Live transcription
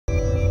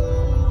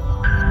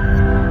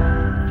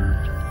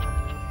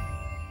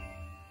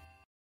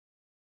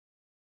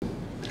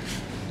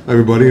Hi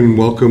everybody, and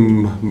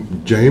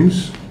welcome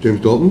James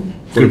Dalton.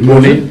 Good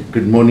morning.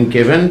 Good morning,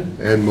 Kevin.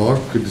 And Mark,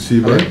 good to see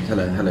you, buddy.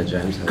 Hello,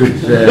 James.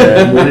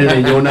 Good morning,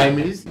 and your name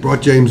is?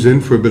 Brought James in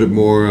for a bit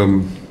more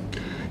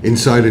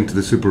insight into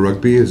the Super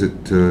Rugby as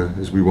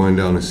we wind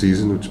down a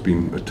season. It's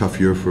been a tough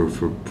year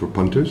for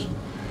punters.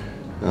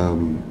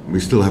 We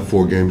still have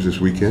 4 games this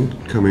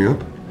weekend coming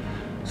up.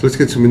 So let's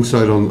get some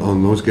insight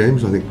on those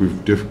games. I think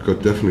we've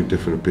got definitely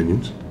different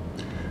opinions.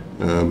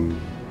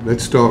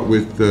 Let's start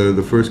with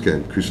the first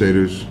game,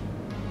 Crusaders,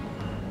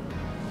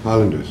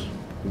 Highlanders.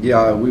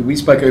 Yeah, we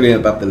spoke earlier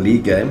about the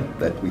league game,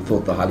 that we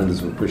thought the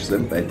Highlanders would push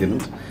them. They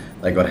didn't.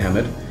 They got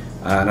hammered.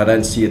 And I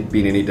don't see it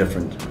being any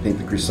different. I think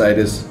the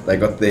Crusaders,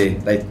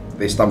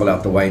 they stumbled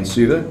out the way in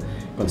Suva,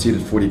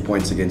 conceded 40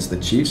 points against the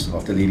Chiefs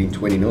after leading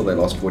 20-0. They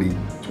lost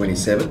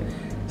 40-27,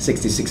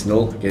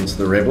 66-0 against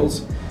the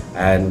Rebels.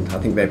 And I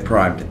think they're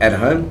primed. At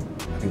home,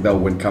 I think they'll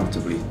win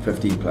comfortably,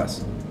 15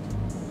 plus.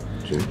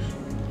 James?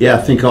 Yeah,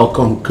 I think I'll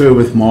concur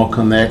with Mark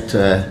on that.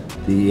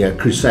 The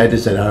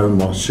Crusaders at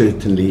home are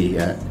certainly,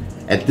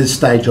 at this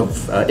stage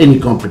of any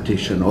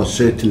competition, are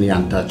certainly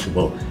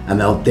untouchable, and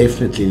they'll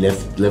definitely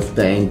lift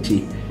the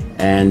ante,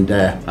 and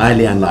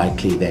highly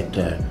unlikely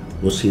that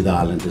we'll see the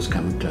Highlanders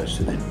coming close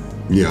to them.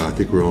 Yeah, I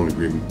think we're all in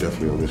agreement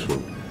definitely on this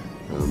one.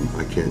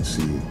 I can't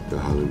see the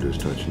Highlanders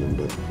touching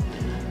them, but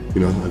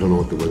you know, I don't know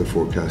what the weather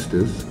forecast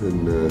is,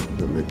 and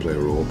that may play a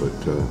role,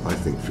 but I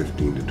think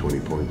 15 to 20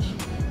 points.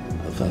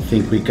 I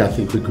think we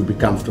could be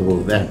comfortable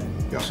with that,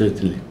 yeah.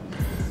 Certainly.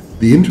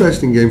 The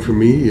interesting game for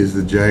me is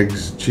the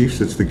Jags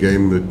Chiefs. It's the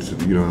game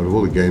that, you know, out of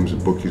all the games, the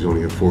bookies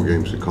only have 4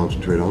 games to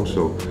concentrate on.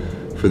 So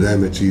for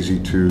them, it's easy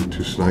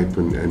to snipe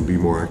and be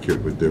more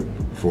accurate with their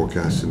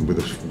forecasts, and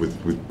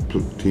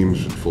with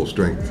teams at full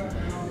strength.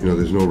 You know,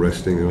 there's no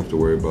resting. You don't have to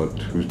worry about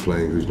who's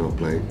playing, who's not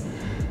playing.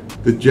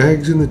 The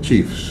Jags and the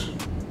Chiefs,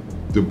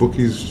 the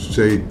bookies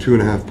say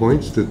 2.5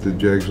 points that the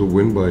Jags will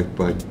win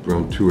by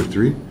around 2 or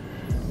 3.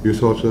 Your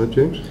thoughts on that,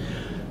 James?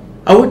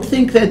 I would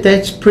think that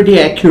that's pretty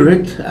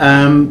accurate.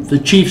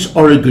 The Chiefs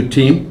are a good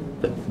team.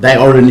 They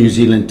are a New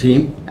Zealand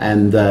team,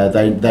 and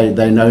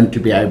they're known to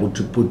be able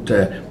to put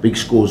big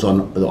scores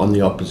on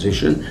the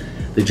opposition.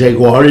 The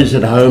Jaguares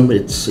at home,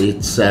 it's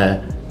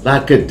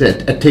like a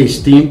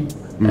test team,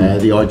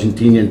 the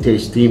Argentinian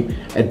test team.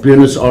 At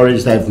Buenos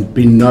Aires, they've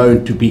been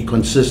known to be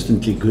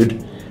consistently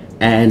good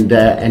and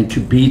to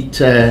beat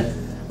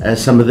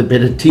some of the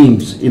better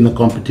teams in the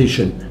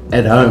competition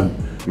at home.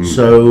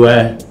 So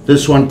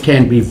this one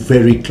can be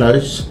very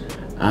close,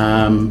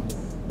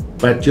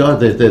 but yeah,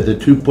 the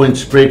 2-point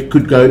spread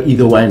could go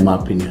either way, in my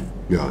opinion.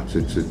 Yeah,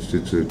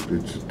 it's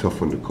a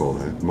tough one to call.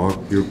 Mark,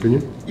 your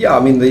opinion? Yeah,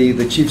 I mean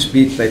the Chiefs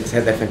they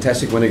had that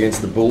fantastic win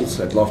against the Bulls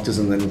at Loftus,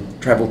 and then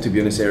travelled to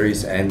Buenos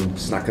Aires and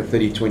snuck a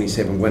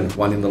 30-27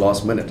 win in the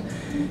last minute.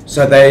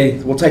 So they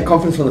will take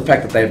confidence from the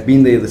fact that they've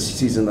been there this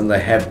season and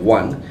they have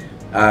won.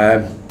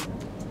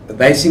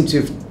 They seem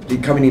to be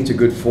coming into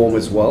good form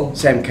as well.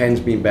 Sam Cane's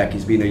been back.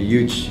 He's been a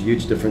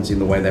huge difference in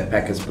the way that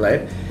pack has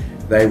played.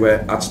 They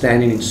were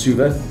outstanding in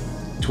Suva,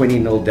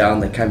 20-0 down.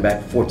 They came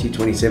back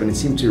 40-27 and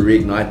seemed to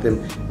reignite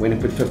them. Went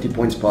and put 50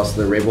 points past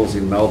the Rebels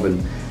in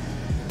Melbourne.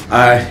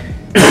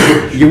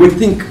 You would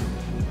think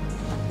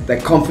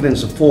that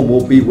confidence of form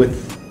will be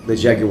with the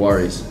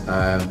Jaguares,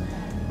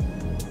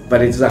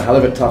 but it's a hell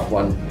of a tough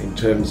one in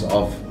terms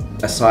of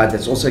a side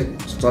that's also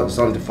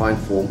starting to find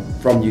form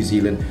from New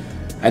Zealand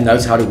and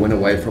knows how to win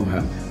away from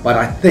home. But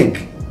I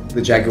think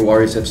the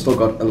Jaguares have still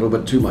got a little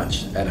bit too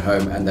much at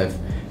home, and they've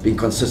been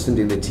consistent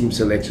in their team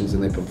selections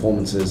and their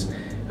performances,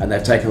 and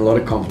they've taken a lot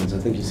of confidence. I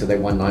think you said they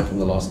won 9 from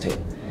the last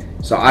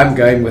 10. So I'm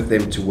going with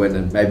them to win,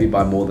 and maybe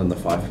by more than the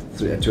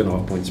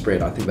 2.5 point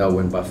spread. I think they'll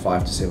win by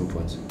 5 to 7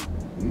 points.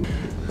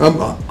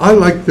 I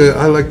like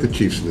the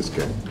Chiefs in this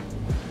game.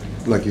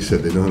 Like you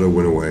said, they know how to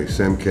win away.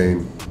 Sam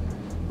Cane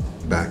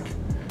back.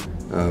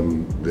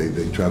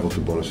 They traveled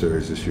to Buenos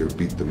Aires this year,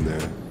 beat them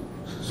there.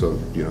 So,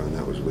 you know, and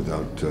that was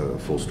without a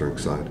full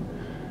strength side.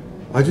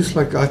 I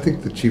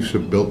think the Chiefs are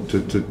built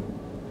to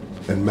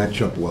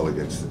match up well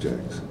against the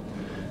Jags.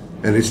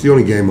 And it's the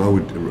only game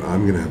I'm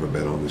going to have a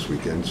bet on this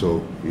weekend.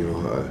 So, you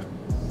know,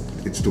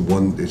 it's the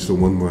one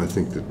where I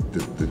think that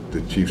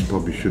the Chiefs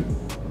probably should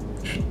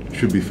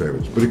be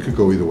favorites, but it could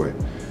go either way.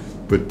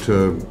 But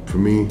for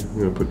me, I'm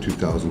going to put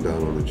 2,000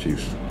 down on the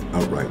Chiefs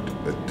outright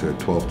at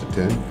 12 to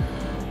 10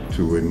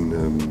 to win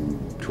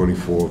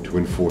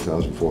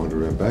 4,400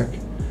 rand back.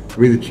 For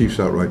me, the Chiefs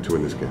outright to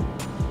win this game.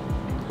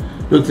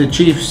 Look, the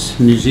Chiefs,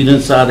 New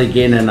Zealand side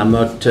again, and I'm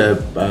not,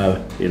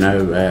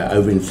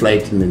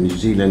 overinflating the New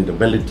Zealand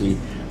ability,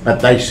 but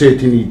they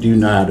certainly do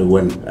know how to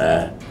win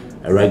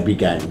rugby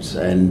games.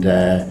 And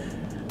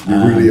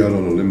you're really out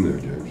on a limb there,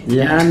 James.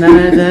 Yeah, no,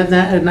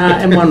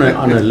 I'm on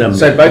a limb.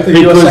 So both of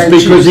you are saying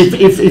because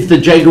if the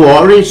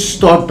Jaguares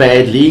start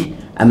badly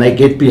and they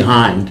get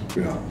behind,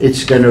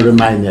 it's going to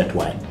remain that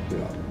way.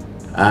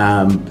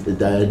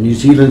 The New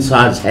Zealand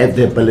sides have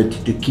the ability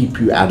to keep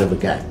you out of a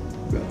game,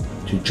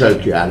 to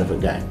choke you out of a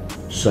game.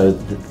 So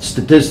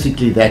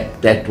statistically,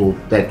 that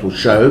will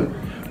show.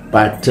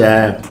 But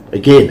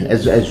again,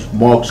 as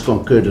Mark's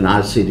concurred and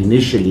I said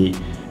initially,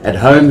 at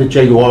home the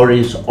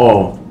Jaguares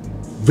are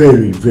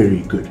very,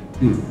 very good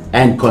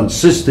and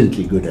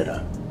consistently good at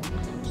home.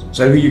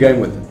 So who are you going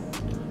with?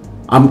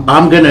 I'm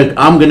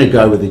gonna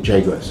go with the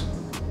Jaguars.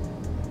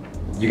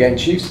 You going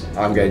Chiefs?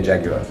 I'm going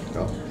Jaguar.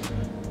 Oh.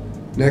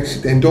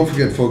 Next, and don't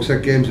forget, folks,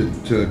 that game's at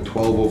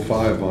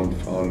 12:05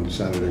 on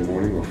Saturday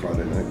morning or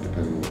Friday night,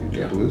 depending on what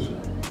your chapel is.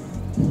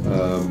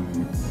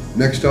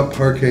 Next up,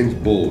 Hurricanes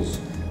Bulls.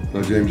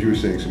 Now, James, you were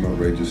saying some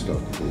outrageous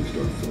stuff before we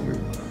started filming.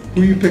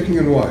 Who are you picking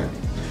and why?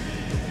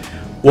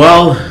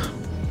 Well,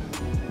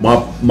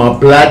 my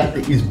blood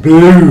is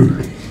blue.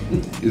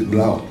 Is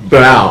blau.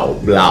 Blau.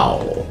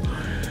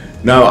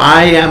 No,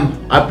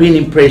 I've been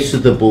impressed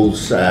with the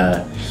Bulls'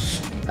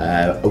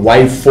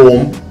 away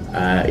form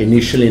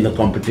initially in the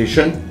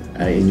competition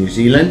in New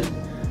Zealand.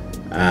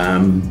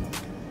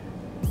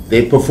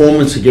 Their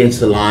performance against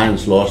the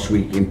Lions last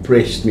week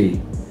impressed me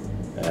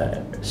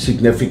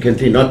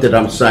significantly. Not that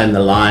I'm saying the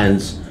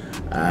Lions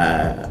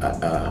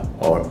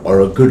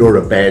are a good or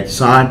a bad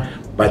side,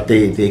 but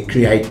their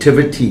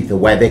creativity, the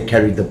way they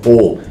carry the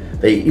ball,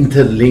 the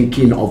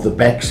interlinking of the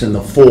backs and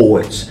the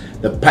forwards,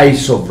 the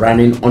pace of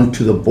running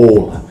onto the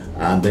ball,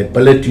 the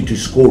ability to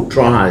score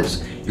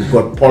tries. You've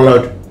got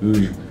Pollard,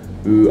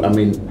 who I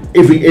mean,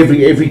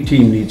 every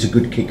team needs a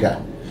good kicker,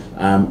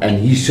 and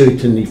he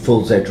certainly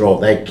fills that role.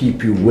 They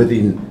keep you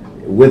within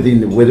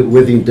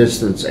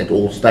distance at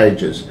all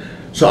stages.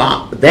 So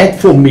that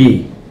for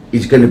me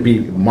is going to be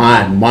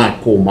my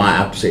call, my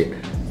upset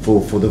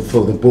for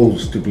the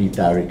Bulls to beat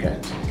the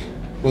Hurricanes.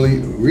 Well,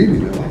 really,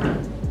 no.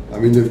 I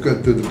mean, they've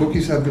got the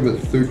bookies have them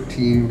at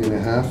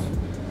 13.5,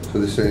 so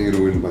they're saying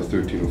it'll win by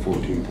 13 or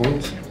 14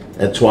 points.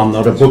 That's why I'm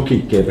not a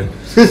bookie, Kevin.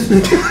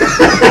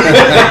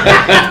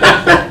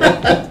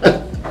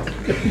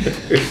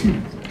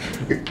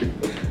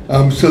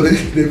 So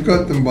they've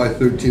got them by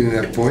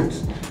 13.5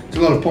 points. It's a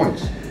lot of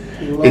points.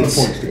 A lot of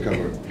points to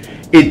cover.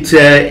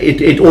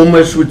 It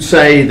almost would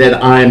say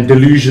that I am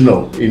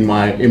delusional in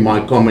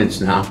my comments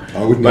now.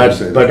 I would never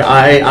say that. But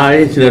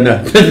I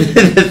no.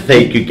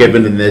 Thank you,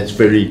 Kevin, and that's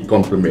very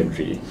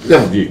complimentary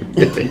of you.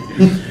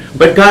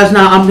 But guys,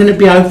 now I'm going to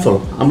be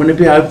hopeful. I'm going to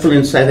be hopeful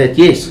and say that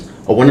yes,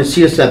 I want to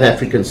see a South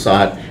African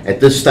side at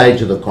this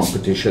stage of the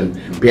competition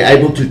be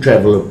able to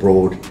travel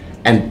abroad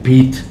and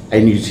beat a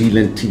New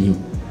Zealand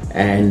team,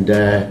 and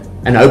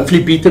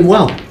hopefully beat them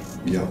well.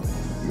 Yeah,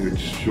 it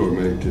sure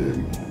made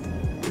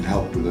it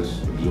helped with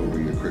us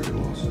absorbing the cricket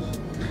losses.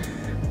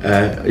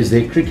 Is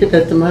there cricket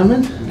at the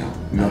moment? No,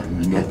 not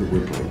that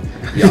we're playing.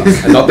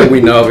 Yeah, and not that we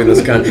know of in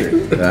this country.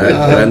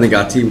 I don't think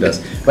our team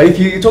does. But if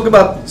you talk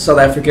about South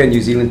Africa and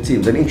New Zealand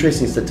teams, an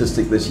interesting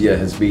statistic this year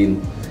has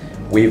been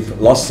we've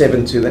lost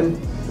 7 to them,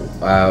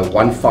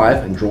 won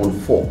 5 and drawn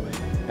 4.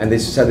 And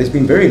there's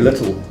been very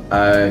little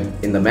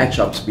in the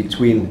matchups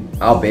between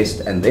our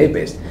best and their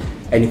best.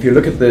 And if you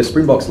look at the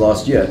Springboks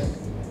last year,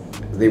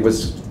 there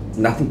was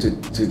nothing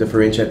to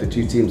differentiate the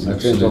two teams in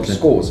terms of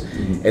scores.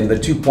 In the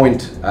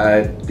 2-point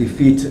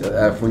defeat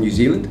for New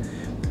Zealand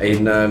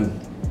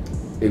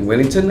in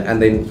Wellington,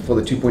 and then for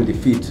the 2-point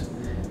defeat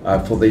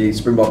for the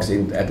Springboks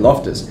at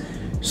Loftus.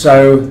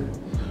 So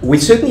we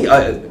certainly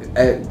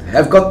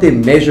have got their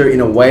measure in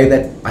a way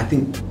that I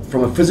think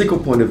from a physical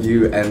point of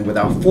view and with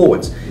our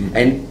forwards,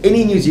 and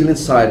any New Zealand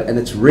side, and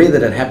it's rare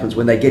that it happens,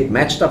 when they get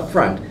matched up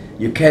front,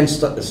 you can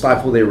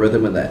stifle their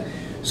rhythm in that.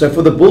 So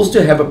for the Bulls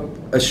to have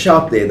a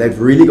shout there, they've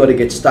really got to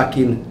get stuck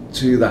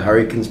into the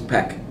Hurricanes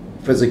pack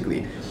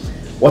physically.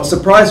 What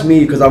surprised me,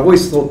 because I've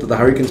always thought that the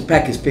Hurricanes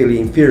pack is fairly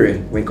inferior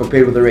when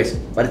compared with the rest,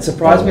 but it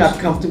surprised me how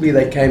comfortably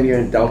they came here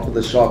and dealt with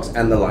the Sharks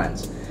and the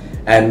Lions,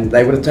 and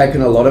they would have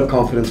taken a lot of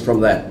confidence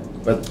from that.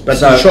 But the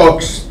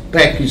Sharks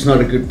pack is not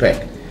a good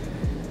pack.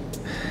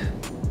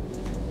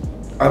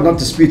 I'm not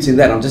disputing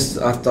that. I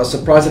was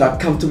surprised at how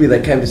comfortably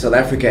they came to South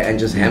Africa and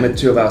just hammered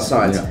 2 of our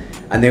sides,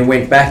 and then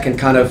went back and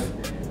kind of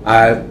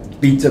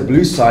beat the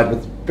blue side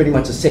with pretty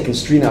much a second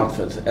string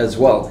outfit as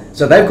well.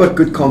 So they've got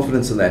good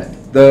confidence in that.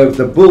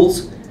 The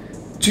Bulls,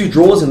 2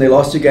 draws in their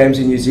last 2 games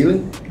in New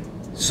Zealand,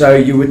 so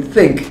you would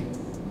think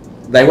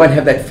they won't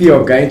have that fear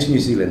of going to New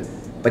Zealand.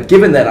 But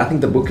given that, I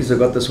think the bookies have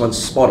got this one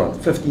spot on.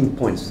 15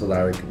 points for the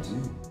Hurricanes.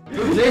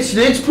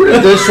 Let's put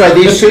it this way.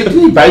 There's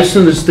certainly, based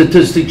on the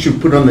statistics you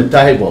put on the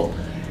table,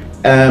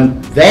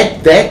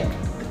 that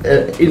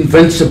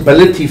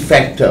invincibility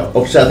factor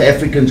of South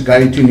Africans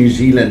going to New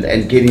Zealand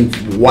and getting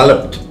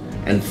walloped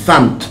and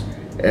thumped,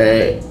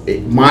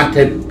 it might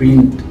have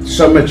been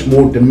so much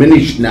more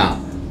diminished now,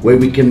 where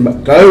we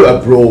can go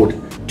abroad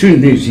to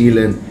New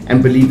Zealand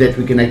and believe that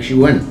we can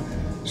actually win.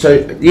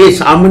 So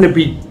yes, I'm going to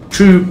be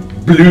true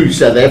blue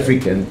South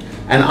African,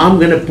 and I'm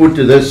going to put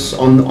this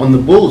on the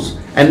Bulls,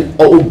 and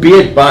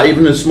albeit by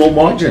even a small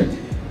margin.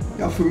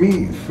 Yeah, for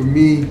me,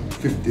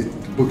 50, the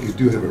bookies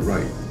do have it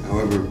right.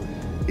 However,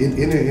 in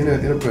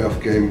a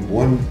playoff game,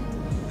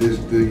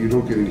 you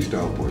don't get any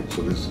style points.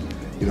 So there's,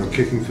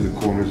 kicking for the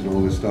corners and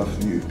all this stuff.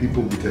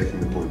 People will be taking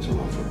the points on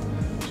offer.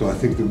 So I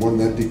think the one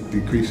that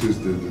decreases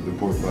the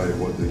point by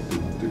what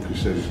the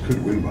Crusaders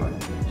could win by.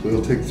 So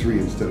they'll take 3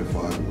 instead of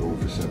 5 and go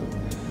for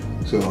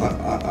 7. So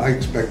I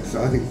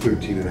think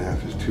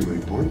 13.5 is too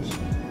many points.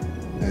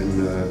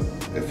 And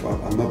if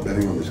I'm not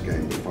betting on this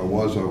game, but if I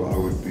was, I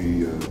would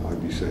be.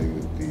 I'd be saying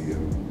that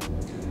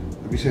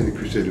the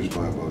Crusaders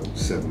by about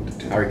 7 to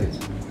 10.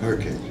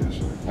 Hurricanes, yes.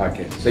 Sorry.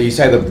 Okay. So you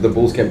say the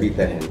Bulls can beat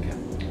that handicap?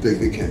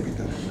 They can't beat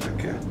that handicap.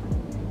 Okay.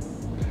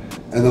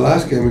 And the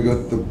last game we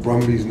got the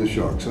Brumbies and the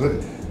Sharks.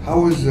 So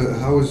how was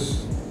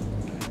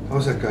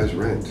that guy's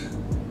rant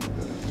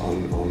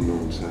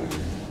on Saturday?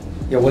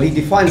 Yeah, well, he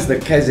defines the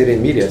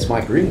KZN media. It's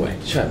Mike Greenway.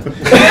 Sure.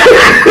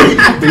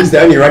 He's the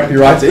only rugby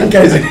writer in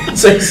KZN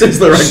since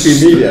the rugby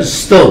media.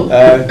 Still.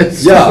 So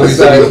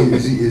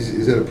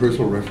is that a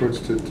personal reference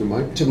to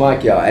Mike? To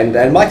Mike, yeah.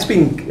 And Mike's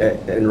been,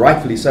 and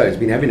rightfully so, he's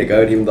been having a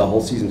go at him the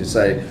whole season to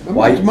say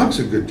why. Mike's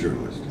a good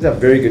journalist. He's a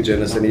very good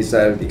journalist, and he's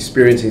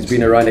experienced, he's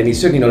been around, and he's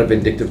certainly not a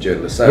vindictive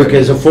journalist. So, look,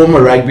 as a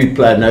former rugby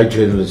player, no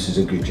journalist is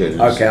a good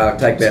journalist. Okay, I'll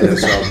take that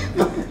as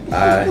well.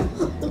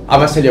 I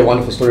must tell you a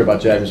wonderful story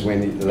about James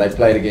when they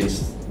played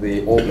against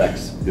the All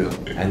Blacks,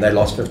 and they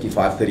lost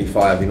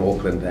 55-35 in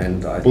Auckland,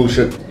 and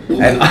bullshit.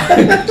 And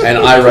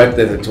I wrote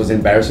that it was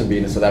embarrassing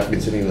being a South African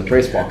sitting in the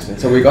press box, and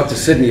so we got to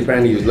Sydney.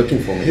 Apparently, he was looking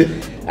for me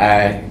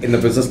in the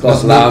business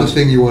class lounge. That's not the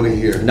thing you want to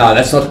hear. No,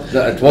 that's not.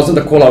 It wasn't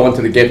the call I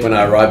wanted to get when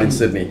I arrived in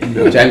Sydney.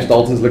 James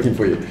Dalton's looking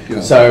for you.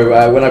 Yeah.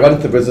 So when I got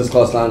into the business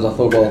class lounge, I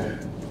thought, well,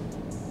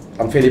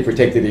 I'm fairly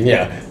protected in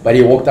here. But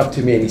he walked up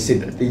to me and he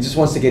said he just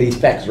wants to get his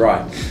facts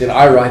right. Did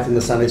I write in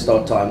the Sunday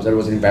Star Times that it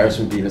was an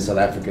embarrassment being a South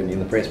African in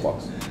the press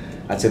box?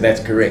 I said, that's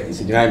correct. He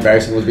said, you know how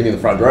embarrassing it was being in the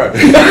front row.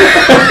 so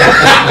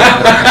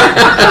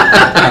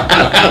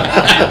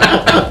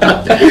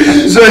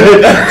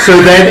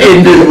that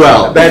ended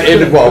well. That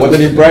ended well with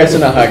an embrace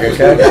and a hug,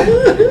 okay?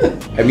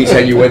 And me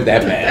saying you weren't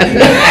that bad.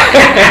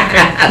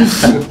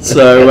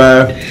 So,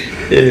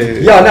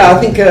 yeah, no,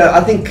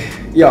 I think,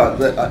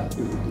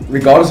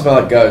 regardless of how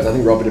it goes, I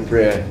think Robert de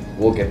Preer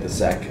will get the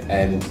sack,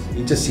 and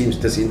he just seems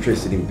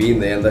disinterested in being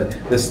there. And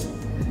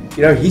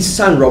his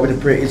son Robert de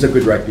Preer is a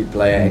good rugby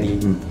player, and he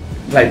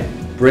played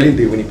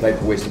brilliantly when he played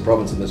for Western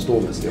Province in the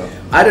Stormers. Yeah.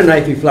 I don't know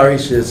if he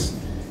flourishes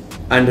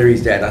under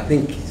his dad. I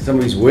think some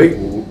of his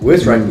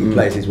worst rugby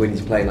plays is when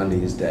he's playing under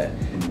his dad,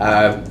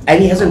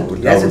 and he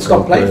hasn't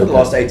stopped playing for the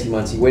last 18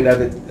 months. He went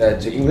over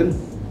to England,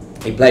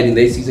 he played in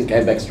their season,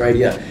 came back straight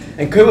here,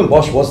 and Kerwin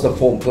Bosch was the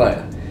form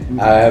player.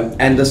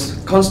 And this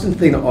constant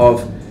thing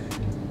of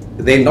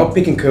they're not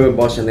picking Kerwin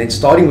Bosch and then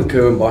starting with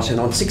Kerwin Bosch, and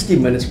on 60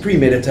 minutes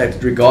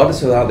premeditated,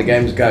 regardless of how the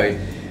game's going.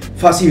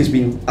 Fussy, who's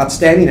been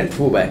outstanding at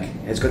fullback,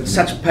 has got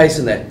such pace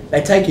in that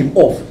they take him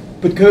off,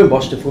 put Kerwin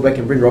Bosch to fullback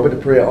and bring Robert de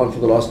Preer on for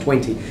the last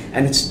 20,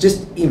 and it's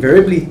just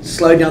invariably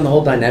slowed down the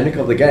whole dynamic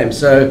of the game.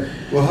 So,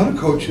 well, how do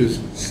coaches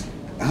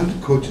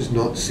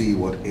not see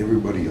what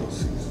everybody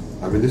else sees?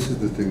 I mean, this is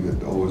the thing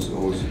that always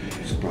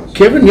surprises me.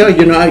 Kevin,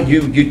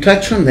 you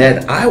touch on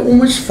that. I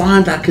almost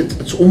find like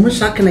it's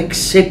almost like an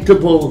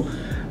acceptable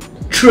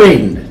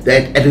trend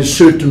that at a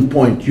certain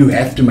point you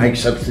have to make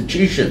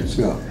substitutions.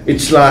 Yeah.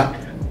 It's like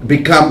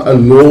become a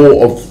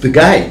law of the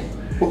game.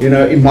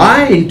 In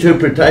my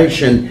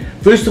interpretation,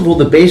 first of all,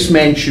 the best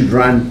man should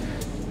run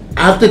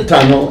out the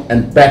tunnel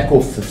and back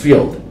off the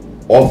field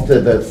after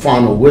the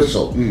final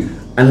whistle,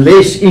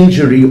 unless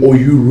injury or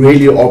you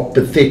really are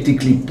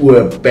pathetically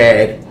poor,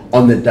 bad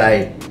on the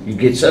day you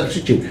get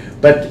substituted.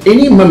 But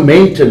any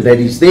momentum that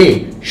is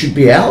there should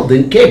be held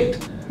and kept,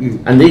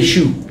 unless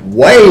you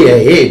way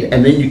ahead,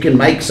 and then you can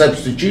make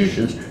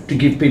substitutions to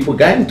give people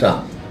game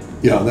time.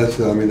 Yeah, that's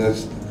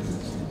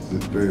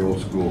very old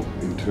school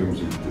in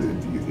terms of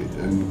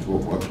and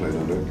what I played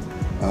under.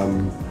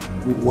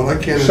 What I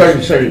can sorry,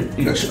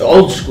 it's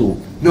old school.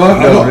 No,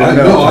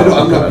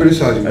 I'm not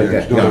criticizing James.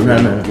 Okay.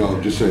 No,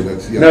 I'm just saying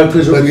that's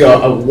because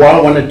why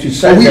I wanted to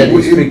say that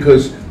is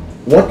because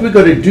what we've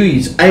got to do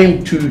is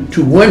aim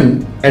to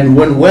win and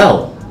win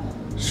well.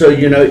 So,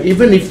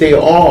 even if there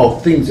are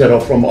things that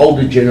are from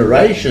older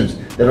generations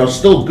that are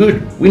still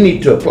good, we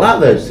need to apply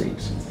those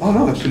things. Oh,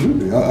 no,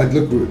 absolutely.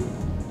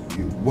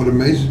 What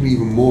amazes me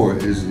even more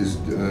is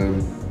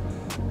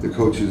the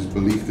coach's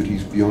belief that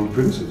he's beyond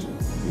criticism.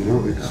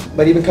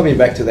 But even coming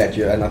back to that,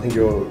 and I think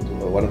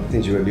one of the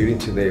things you were alluding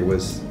to there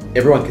was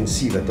everyone can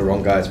see that the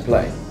wrong guys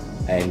play,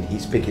 and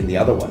he's picking the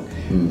other one.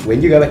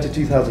 When you go back to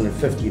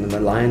 2015, and the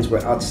Lions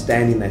were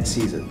outstanding that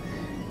season,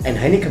 and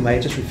Heineken Meyer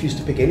just refused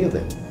to pick any of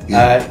them.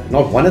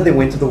 Not one of them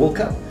went to the World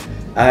Cup.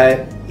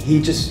 He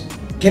just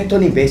kept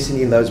on investing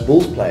in those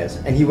Bulls players,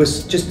 and he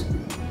was just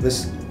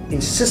this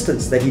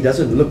insistence that he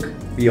doesn't look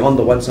beyond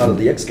the one side of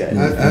the X game.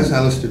 As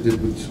Alistair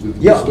did with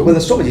the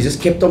Stormers. He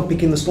just kept on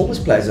picking the Stormers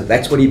players, and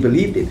that's what he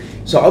believed in.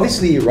 So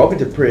obviously Robert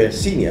de Preer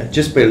Senior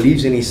just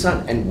believes in his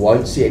son and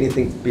won't see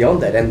anything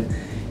beyond that. And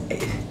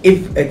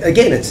if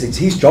again, it's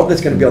his job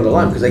that's going to be on the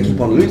line because they keep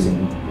on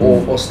losing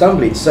or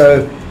stumbling.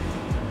 So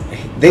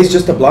there's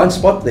just a blind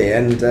spot there,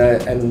 and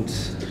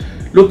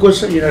look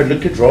also,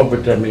 look at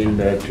Robert. I mean,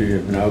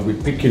 we're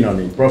picking on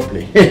him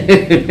properly,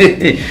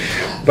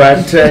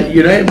 but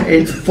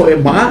for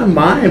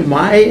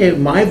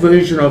my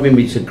version of him,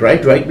 he's a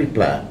great rugby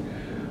player.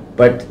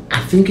 but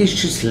I think it's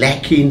just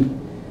lacking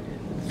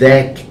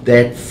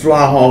that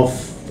fly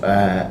half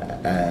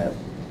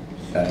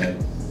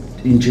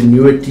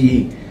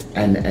ingenuity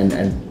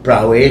and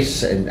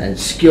prowess and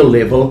skill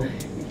level.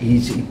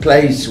 He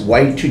plays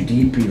way too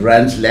deep. He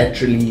runs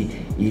laterally.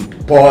 He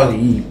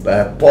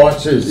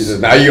passes.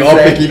 Now you are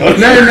picking on.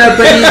 No,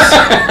 but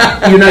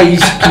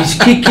he's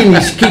kicking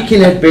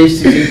at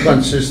best. He's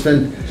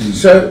inconsistent.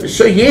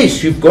 So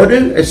yes, you've got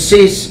to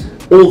assess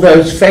all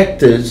those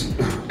factors,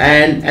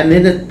 and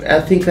then I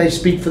think they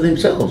speak for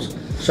themselves.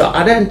 So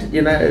I don't,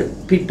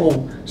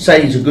 people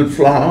say he's a good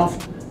fly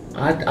half.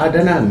 I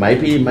don't know.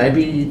 Maybe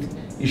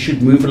you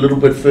should move a little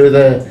bit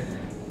further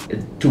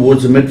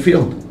towards the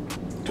midfield.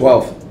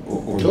 12.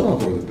 Or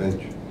the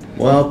bench.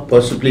 Well,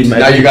 possibly. Maybe.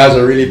 Now you guys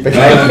are really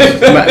picking.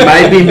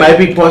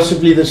 maybe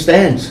possibly the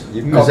stands.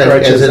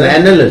 As an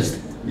analyst.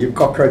 You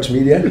cockroach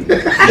media.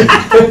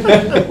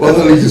 Well,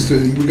 that leads us to,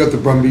 we got the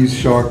Brumbies,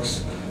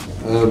 Sharks.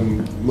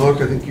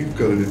 Mark, I think you've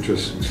got an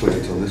interesting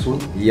slant on this one.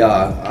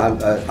 Yeah,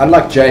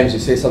 unlike James, who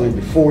says something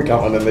before we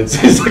come on and then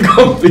says the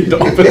complete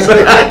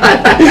opposite.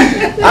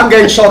 I'm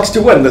going Sharks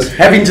to win this,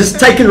 having just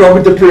taken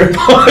Robert de Pre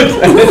apart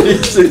and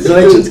his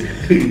selections.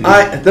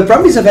 The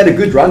Brumbies have had a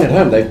good run at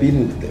home. They've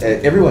beaten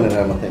everyone at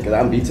home, I think.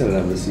 They're unbeaten at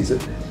home this season.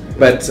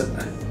 But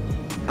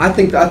I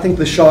think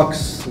the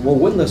Sharks will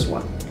win this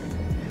one.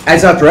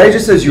 As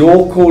outrageous as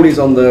your call is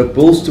on the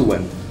Bulls to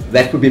win,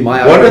 that would be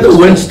my. What are the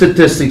win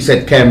statistics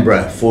at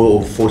Canberra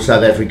for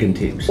South African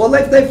teams? Well,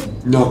 they've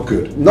Not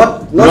good.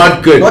 not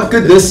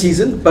good this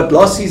season, but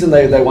last season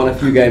they won a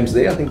few games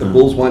there. I think the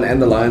Bulls won and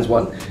the Lions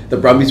won. The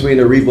Brumbies were in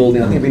a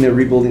rebuilding. I think they've been in a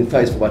rebuilding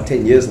phase for about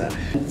 10 years now.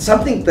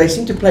 They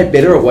seem to play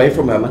better away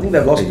from home. I think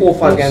they've lost 4 or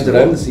 5 games at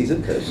home this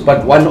season,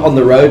 but won on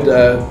the road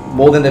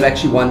more than they've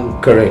actually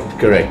won. Correct.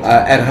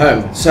 At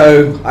home.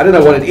 So I don't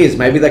know what it is.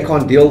 Maybe they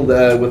can't deal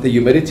with the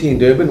humidity in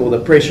Durban or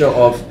the pressure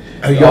of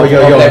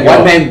that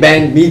one-man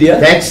band media.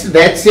 That's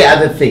the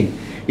other thing,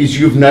 is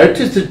you've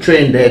noticed the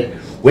trend that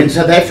when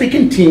South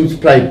African teams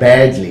play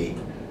badly,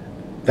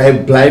 they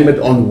blame it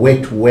on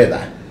wet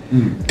weather.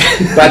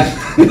 But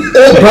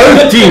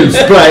both teams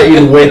play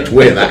in wet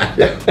weather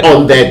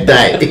on that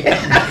day.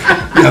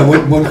 Yeah,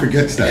 one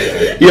forgets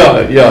that.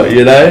 Yeah,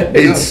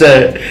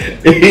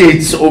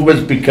 it's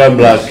almost become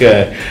like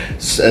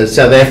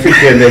South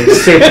African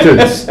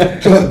acceptance.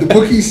 So the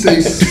bookies say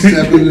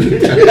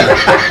 7.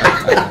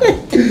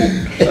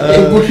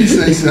 The bookies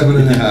say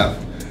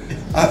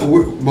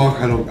 7.5. Mark,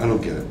 I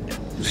don't get it.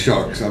 The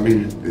Sharks. I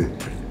mean,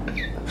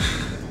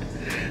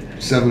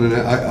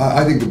 7.5.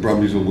 I think the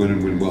Brumbies will win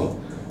and win well.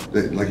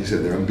 Like you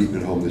said, they're unbeaten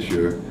at home this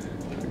year.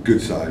 Good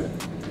side,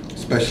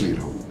 especially at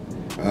home.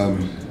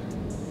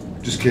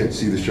 Just can't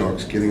see the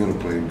Sharks getting on a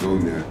plane,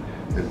 going there,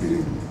 and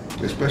beating them,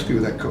 especially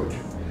with that coach.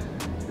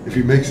 If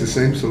he makes the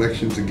same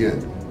selections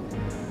again.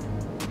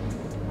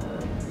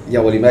 Yeah,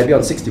 well, he may be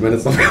on 60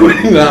 Minutes.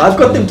 I've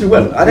got them to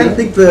win. I don't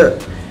think I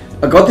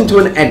got them to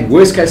win at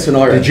worst case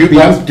scenario.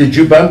 Did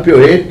you bump your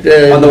head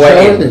on the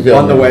way in?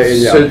 On the way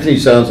in, yeah. Certainly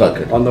sounds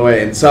like it. On the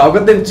way in. So I've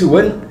got them to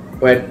win,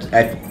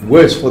 at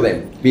worst for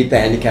them, beat the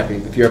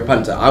handicapping if you're a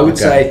punter. I would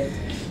say,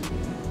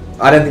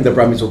 I don't think the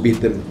Brumbies will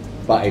beat them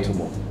by 8 or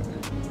more.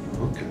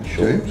 Okay,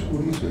 James,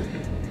 what do you say?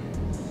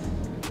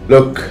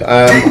 Look,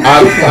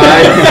 I'm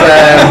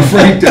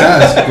afraid to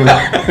ask,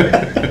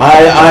 but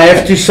I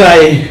have to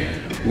say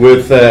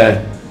with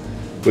a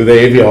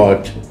heavy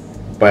heart,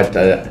 but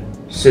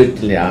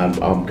certainly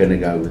I'm going to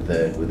go with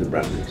the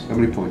Brumbies. How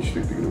many points do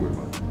you think they're going to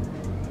win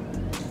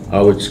by? I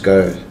would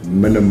go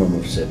minimum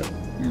of 7.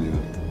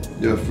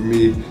 Yeah, for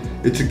me,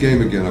 it's a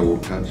game again I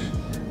won't touch.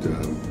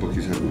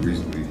 Bookies have it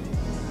reasonably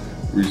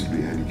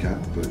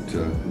handicapped, but it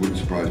wouldn't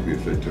surprise me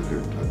if they took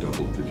a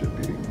double-digit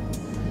beating.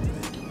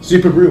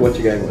 Super Brew, what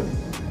you going with?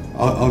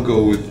 I'll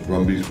go with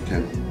Brumbies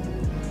 10.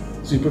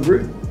 Super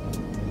Brew?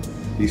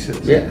 He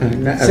said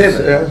 7.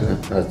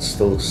 I'd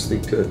still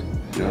stick to it.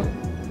 Yeah.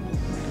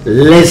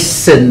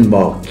 Listen,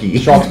 Marky.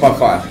 Sharks by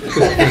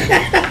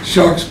 5.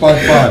 Sharks by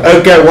 5.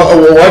 Okay,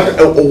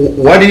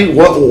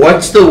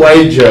 what's the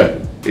wager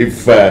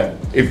if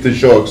the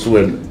Sharks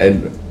win,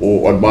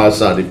 or on my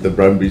side if the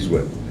Brumbies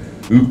win?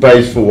 Who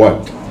pays for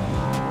what?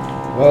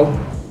 Well,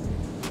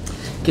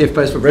 Kev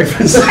pays for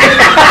breakfast.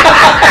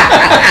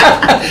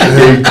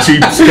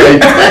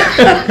 Cheapskate.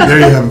 There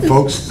you have it,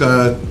 folks.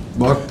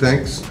 Mark,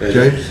 thanks.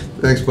 James,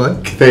 thanks,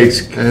 bud.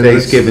 Thanks,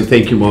 Kevin.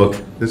 Thank you, Mark.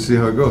 Let's see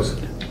how it goes.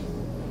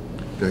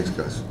 Thanks,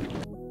 guys.